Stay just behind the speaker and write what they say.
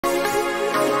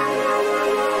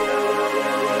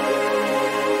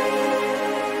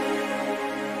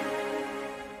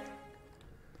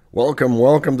Welcome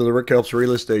to the Rick Helps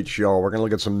Real Estate Show. We're going to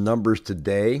look at some numbers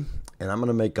today, and I'm going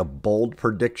to make a bold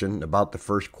prediction about the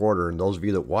first quarter. And those of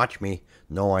you that watch me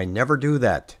know I never do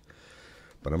that,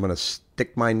 but I'm going to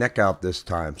stick my neck out this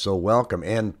time. So welcome,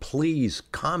 and please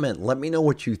comment. Let me know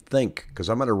what you think, because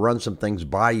I'm going to run some things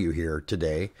by you here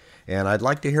today, and I'd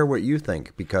like to hear what you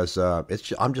think, because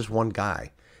I'm just one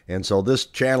guy, and so this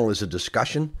channel is a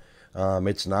discussion.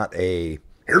 It's not a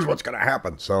here's what's going to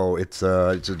happen. So it's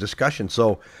a discussion.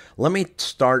 So let me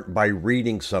start by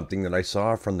reading something that I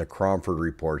saw from the Cromford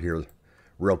report here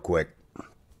real quick.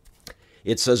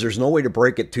 It says there's no way to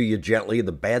break it to you gently.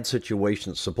 The bad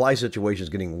situation, supply situation is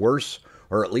getting worse,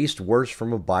 or at least worse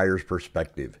from a buyer's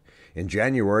perspective. In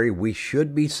January, we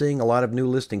should be seeing a lot of new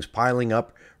listings piling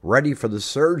up, ready for the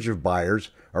surge of buyers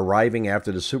arriving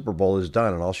after the Superbowl is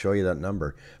done, and I'll show you that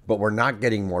number. But we're not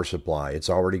getting more supply. It's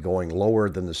already going lower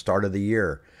than the start of the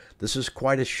year. This is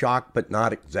quite a shock, but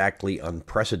not exactly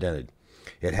unprecedented.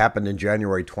 It happened in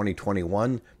January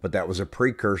 2021, but that was a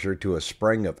precursor to a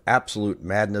spring of absolute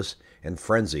madness and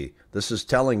frenzy. This is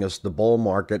telling us the bull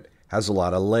market has a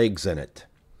lot of legs in it.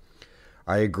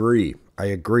 I agree.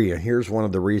 And here's one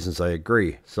of the reasons I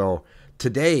agree. So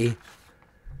today,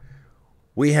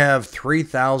 we have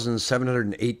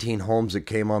 3,718 homes that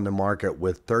came on the market,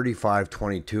 with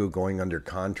 3,522 going under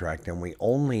contract, and we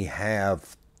only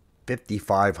have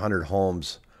 5,500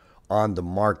 homes on the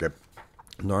market.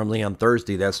 Normally on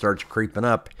Thursday, that starts creeping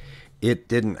up. It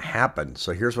didn't happen.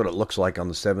 So here's what it looks like on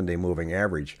the 7-day moving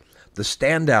average. The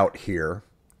standout here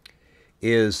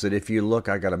is that if you look,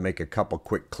 I got to make a couple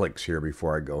quick clicks here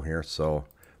before I go here, so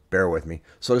bear with me.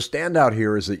 So the standout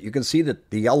here is that you can see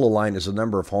that the yellow line is the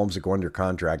number of homes that go under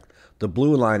contract. The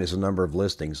blue line is the number of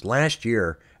listings. Last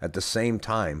year, at the same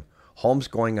time, homes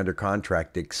going under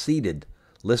contract exceeded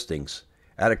listings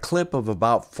at a clip of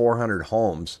about 400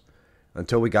 homes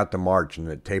until we got to March, and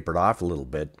it tapered off a little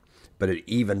bit, but it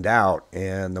evened out,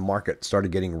 and the market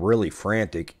started getting really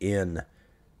frantic in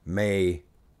May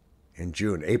and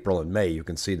June. April and May, you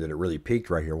can see that it really peaked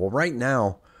right here. Well, right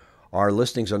now, our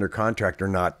listings under contract are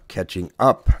not catching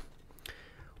up.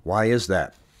 Why is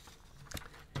that?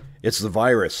 It's the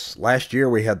virus. Last year,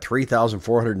 we had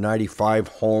 3,495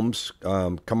 homes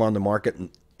come on the market,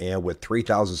 and with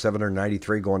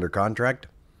 3,793 go under contract.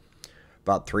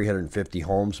 About 350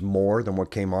 homes more than what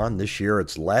came on. This year,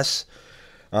 it's less.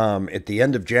 At the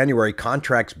end of January,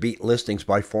 contracts beat listings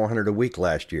by 400 a week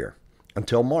last year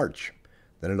until March.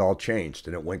 Then it all changed,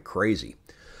 and it went crazy.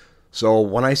 So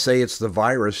when I say it's the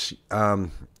virus,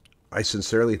 I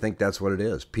sincerely think that's what it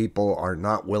is. People are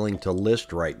not willing to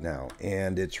list right now,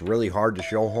 and it's really hard to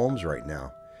show homes right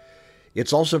now.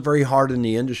 It's also very hard in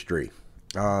the industry.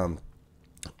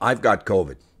 I've got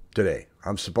COVID today.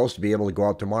 I'm supposed to be able to go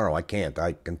out tomorrow. I can't.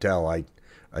 I can tell I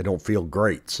don't feel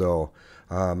great. So,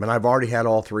 and I've already had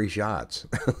all 3 shots.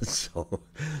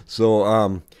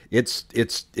 so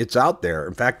it's out there.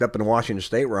 In fact, up in Washington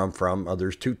State, where I'm from,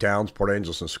 there's 2 towns, Port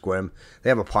Angeles and Sequim. They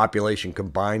have a population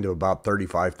combined of about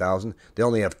 35,000. They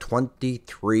only have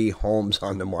 23 homes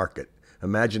on the market.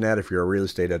 Imagine that if you're a real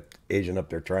estate agent up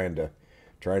there trying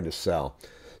to sell.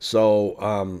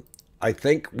 So I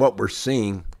think what we're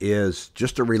seeing is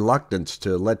just a reluctance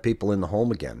to let people in the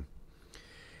home again.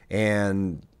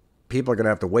 And people are going to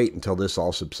have to wait until this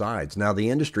all subsides. Now, the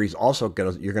industry is also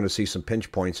you're going to see some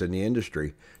pinch points in the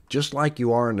industry, just like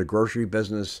you are in the grocery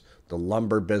business, the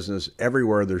lumber business,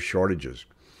 everywhere there's shortages.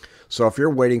 So if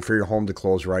you're waiting for your home to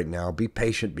close right now, be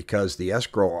patient, because the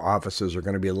escrow offices are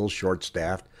going to be a little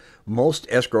short-staffed. Most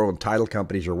escrow and title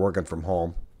companies are working from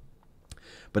home.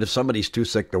 But if somebody's too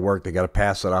sick to work, they got to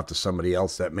pass it off to somebody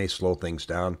else. That may slow things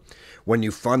down. When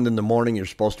you fund in the morning, you're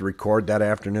supposed to record that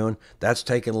afternoon. That's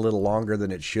taking a little longer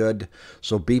than it should.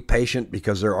 So be patient,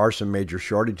 because there are some major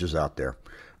shortages out there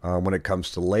when it comes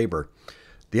to labor.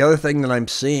 The other thing that I'm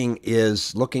seeing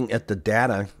is, looking at the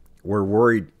data, we're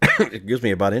worried, excuse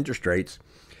me, about interest rates.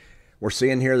 We're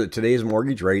seeing here that today's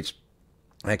mortgage rates,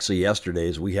 actually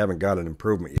yesterday's, we haven't got an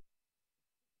improvement yet.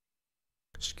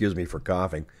 Excuse me for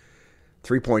coughing.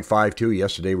 3.52.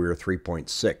 Yesterday we were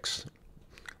 3.6.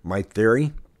 My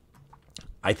theory,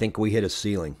 I think we hit a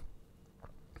ceiling.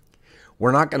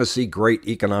 We're not going to see great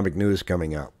economic news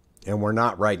coming out, and we're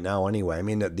not right now anyway. I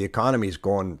mean, the economy is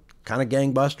going kind of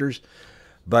gangbusters,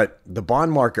 but the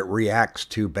bond market reacts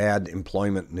to bad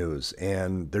employment news,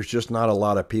 and there's just not a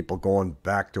lot of people going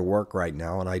back to work right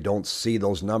now, and I don't see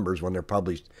those numbers when they're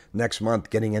published next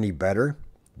month getting any better.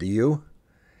 Do you?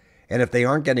 And if they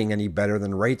aren't getting any better,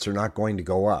 then rates are not going to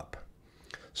go up.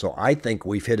 So I think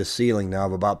we've hit a ceiling now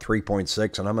of about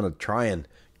 3.6, and I'm going to try and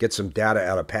get some data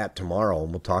out of Pat tomorrow,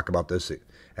 and we'll talk about this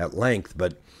at length.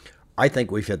 But I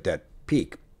think we've hit that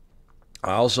peak.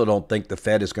 I also don't think the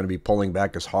Fed is going to be pulling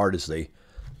back as hard as they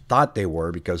thought they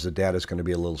were because the data is going to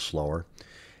be a little slower.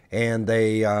 And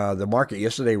the market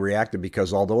yesterday reacted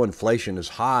because although inflation is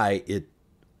high, it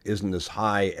isn't as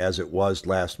high as it was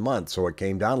last month. So it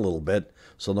came down a little bit.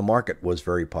 So the market was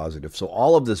very positive. So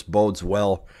all of this bodes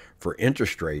well for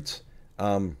interest rates.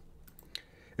 And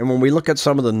when we look at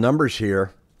some of the numbers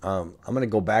here, I'm going to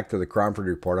go back to the Cromford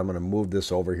report. I'm going to move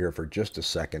this over here for just a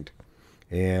second.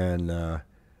 And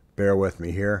bear with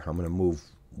me here. I'm going to move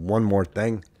one more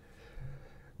thing.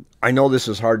 I know this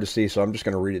is hard to see, so I'm just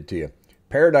going to read it to you.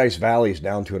 Paradise Valley is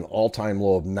down to an all-time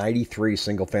low of 93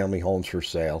 single-family homes for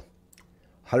sale,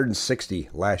 160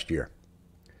 last year.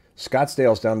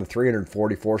 Scottsdale's down to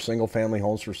 344 single-family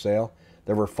homes for sale.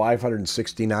 There were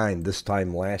 569 this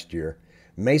time last year.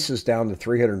 Mesa's down to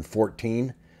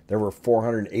 314. There were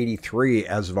 483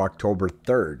 as of October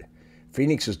 3rd.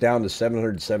 Phoenix is down to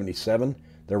 777.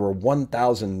 There were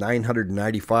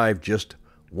 1,995 just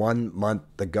 1 month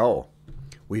ago.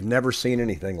 We've never seen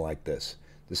anything like this.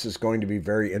 This is going to be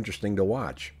very interesting to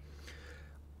watch.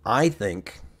 I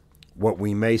think what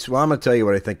we may, well, I'm going to tell you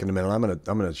what I think in a minute. I'm going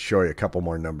to show you a couple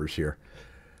more numbers here.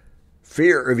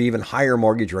 Fear of even higher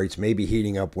mortgage rates may be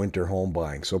heating up winter home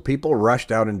buying. So people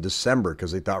rushed out in December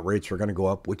because they thought rates were going to go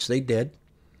up, which they did.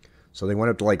 So they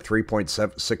went up to like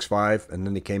 3.65, and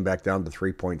then they came back down to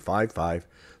 3.55.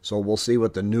 So we'll see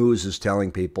what the news is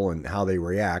telling people and how they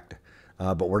react.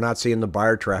 But we're not seeing the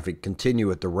buyer traffic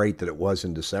continue at the rate that it was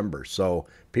in December. So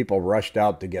people rushed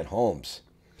out to get homes.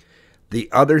 The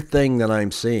other thing that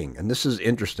I'm seeing, and this is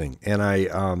interesting, and I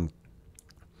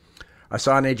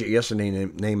saw an agent yesterday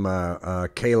named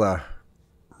Kayla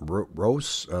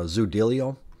Rose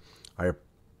Zudilio. I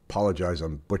apologize,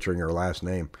 I'm butchering her last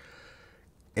name.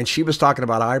 And she was talking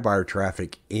about iBuyer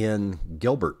traffic in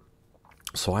Gilbert.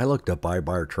 So I looked up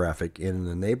iBuyer traffic in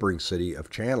the neighboring city of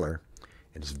Chandler.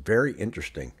 It's very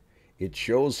interesting. It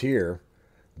shows here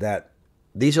that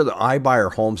these are the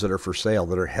iBuyer homes that are for sale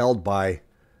that are held by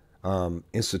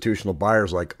institutional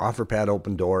buyers like OfferPad,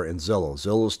 Open Door, and Zillow.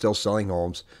 Zillow is still selling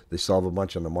homes. They still have a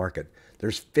bunch on the market.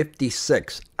 There's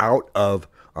 56 out of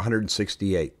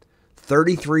 168.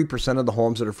 33% of the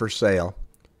homes that are for sale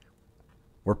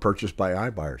were purchased by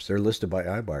iBuyers. They're listed by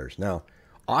iBuyers. Now,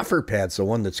 OfferPad's the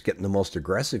one that's getting the most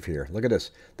aggressive here. Look at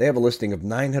this. They have a listing of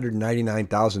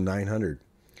 999,900,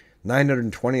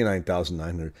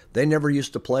 929,900. They never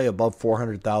used to play above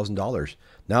 $400,000.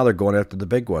 Now they're going after the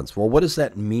big ones. Well, what does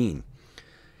that mean?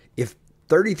 If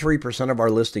 33% of our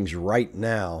listings right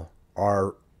now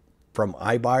are from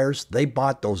iBuyers, they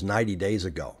bought those 90 days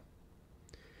ago.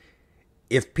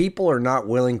 If people are not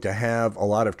willing to have a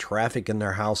lot of traffic in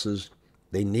their houses,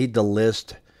 they need to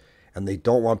list, and they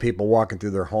don't want people walking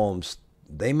through their homes,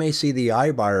 they may see the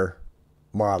iBuyer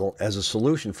model as a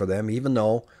solution for them, even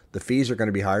though the fees are going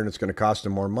to be higher and it's going to cost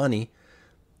them more money.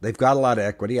 They've got a lot of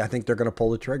equity. I think they're going to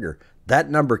pull the trigger. That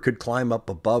number could climb up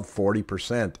above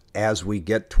 40% as we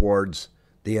get towards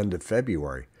the end of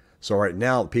February. So right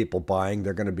now, people buying,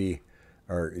 they're going to be,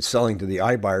 or selling to the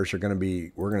iBuyers are going to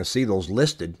be, we're going to see those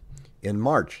listed in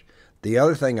March. The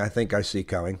other thing I think I see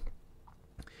coming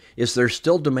is there's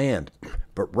still demand.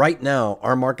 But right now,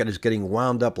 our market is getting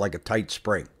wound up like a tight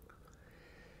spring.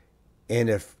 And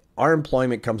if our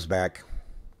employment comes back,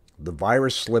 the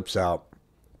virus slips out,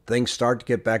 things start to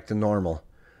get back to normal,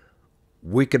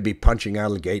 we could be punching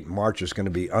out of the gate. March is going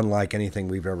to be unlike anything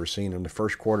we've ever seen. And the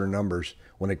first quarter numbers,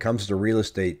 when it comes to real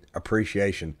estate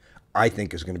appreciation, I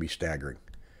think is going to be staggering.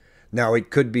 Now, it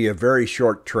could be a very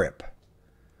short trip.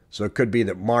 So it could be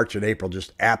that March and April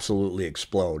just absolutely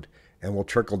explode, and we'll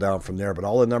trickle down from there. But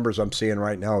all the numbers I'm seeing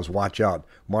right now is watch out.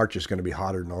 March is going to be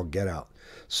hotter than all get out.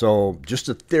 So just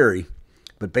a theory,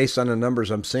 but based on the numbers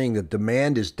I'm seeing, the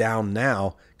demand is down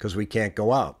now because we can't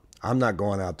go out. I'm not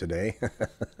going out today,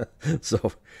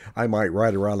 so I might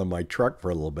ride around in my truck for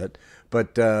a little bit.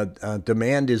 But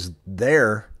demand is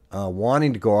there,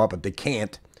 wanting to go up, but they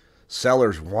can't.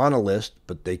 Sellers want to list,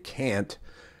 but they can't.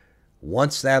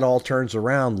 Once that all turns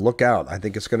around, look out. I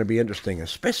think it's going to be interesting,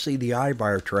 especially the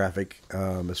iBuyer traffic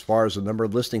as far as the number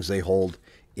of listings they hold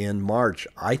in March.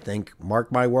 I think,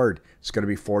 mark my word, it's going to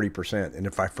be 40%. And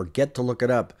if I forget to look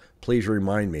it up, please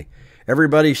remind me.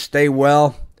 Everybody stay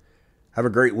well. Have a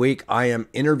great week. I am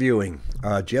interviewing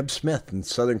Jeb Smith in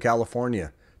Southern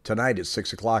California tonight at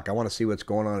 6 o'clock. I want to see what's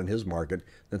going on in his market.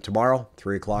 Then tomorrow,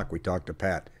 3 o'clock, we talk to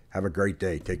Pat. Have a great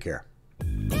day. Take care.